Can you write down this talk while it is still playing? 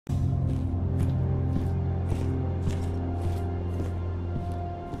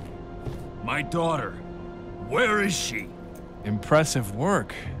My daughter. Where is she? Impressive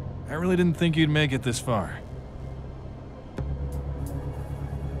work. I really didn't think you'd make it this far.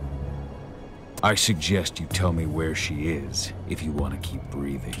 I suggest you tell me where she is, if you want to keep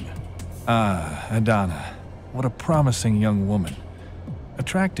breathing. Ah, Adana. What a promising young woman.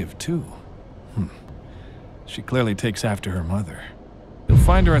 Attractive, too. She clearly takes after her mother. You'll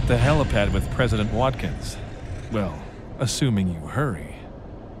find her at the helipad with President Watkins. Well, assuming you hurry.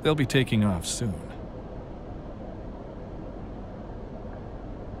 They'll be taking off soon.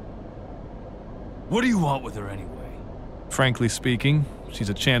 What do you want with her anyway? Frankly speaking, she's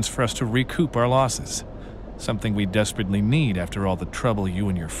a chance for us to recoup our losses. Something we desperately need after all the trouble you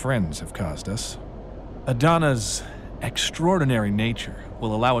and your friends have caused us. Adana's extraordinary nature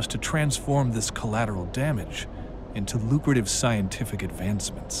will allow us to transform this collateral damage into lucrative scientific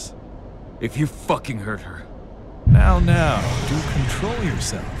advancements. If you fucking hurt her. Now, do control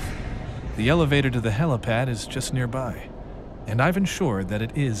yourself. The elevator to the helipad is just nearby, and I've ensured that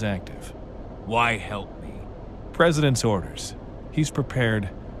it is active. Why help me? President's orders. He's prepared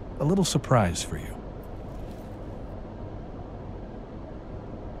a little surprise for you.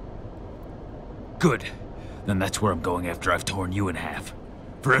 Good. Then that's where I'm going after I've torn you in half.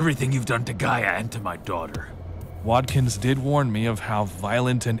 For everything you've done to Gaia and to my daughter. Watkins did warn me of how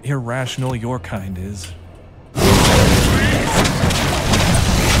violent and irrational your kind is.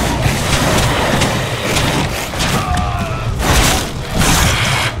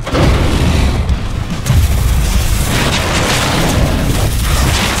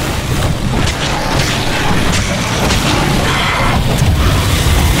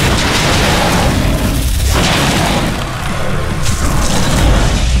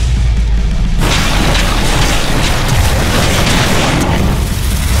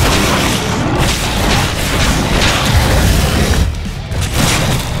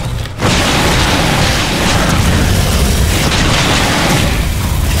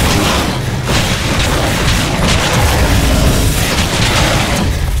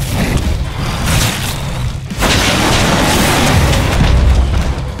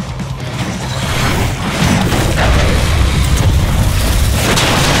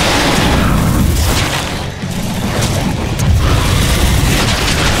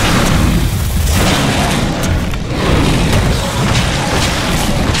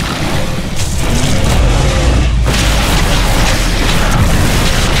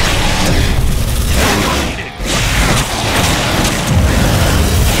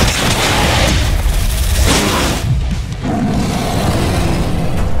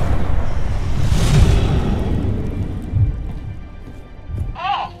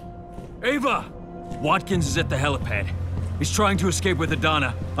 Watkins is at the helipad. He's trying to escape with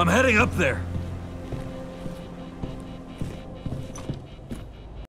Adana. I'm heading up there.